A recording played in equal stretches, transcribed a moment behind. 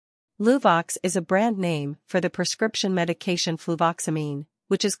Luvox is a brand name for the prescription medication fluvoxamine,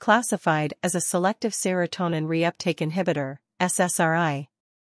 which is classified as a selective serotonin reuptake inhibitor, SSRI.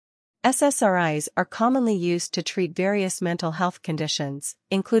 SSRIs are commonly used to treat various mental health conditions,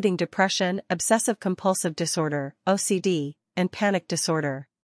 including depression, obsessive-compulsive disorder, OCD, and panic disorder.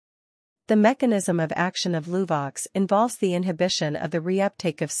 The mechanism of action of Luvox involves the inhibition of the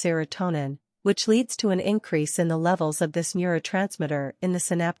reuptake of serotonin, which leads to an increase in the levels of this neurotransmitter in the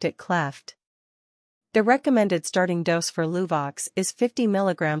synaptic cleft. The recommended starting dose for Luvox is 50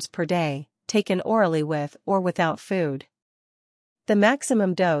 mg per day, taken orally with or without food. The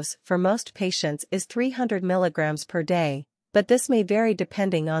maximum dose for most patients is 300 mg per day, but this may vary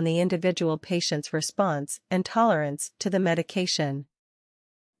depending on the individual patient's response and tolerance to the medication.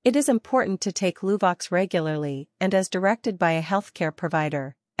 It is important to take Luvox regularly and as directed by a healthcare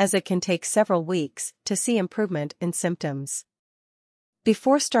provider, as it can take several weeks to see improvement in symptoms.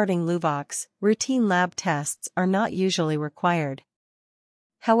 Before starting Luvox, routine lab tests are not usually required.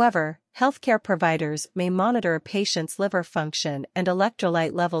 However, healthcare providers may monitor a patient's liver function and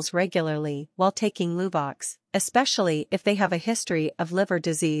electrolyte levels regularly while taking Luvox, especially if they have a history of liver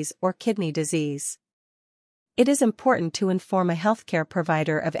disease or kidney disease. It is important to inform a healthcare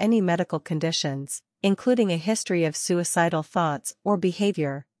provider of any medical conditions, including a history of suicidal thoughts or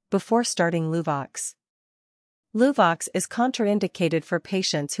behavior, before starting Luvox. Luvox is contraindicated for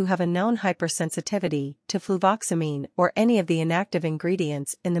patients who have a known hypersensitivity to fluvoxamine or any of the inactive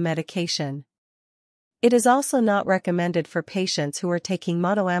ingredients in the medication. It is also not recommended for patients who are taking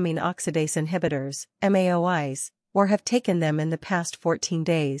monoamine oxidase inhibitors, MAOIs, or have taken them in the past 14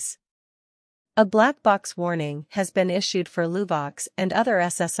 days. A black box warning has been issued for Luvox and other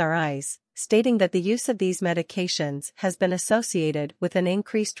SSRIs, stating that the use of these medications has been associated with an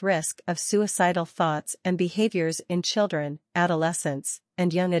increased risk of suicidal thoughts and behaviors in children, adolescents,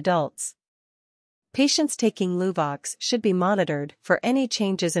 and young adults. Patients taking Luvox should be monitored for any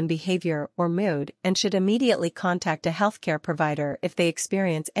changes in behavior or mood and should immediately contact a healthcare provider if they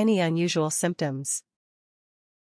experience any unusual symptoms.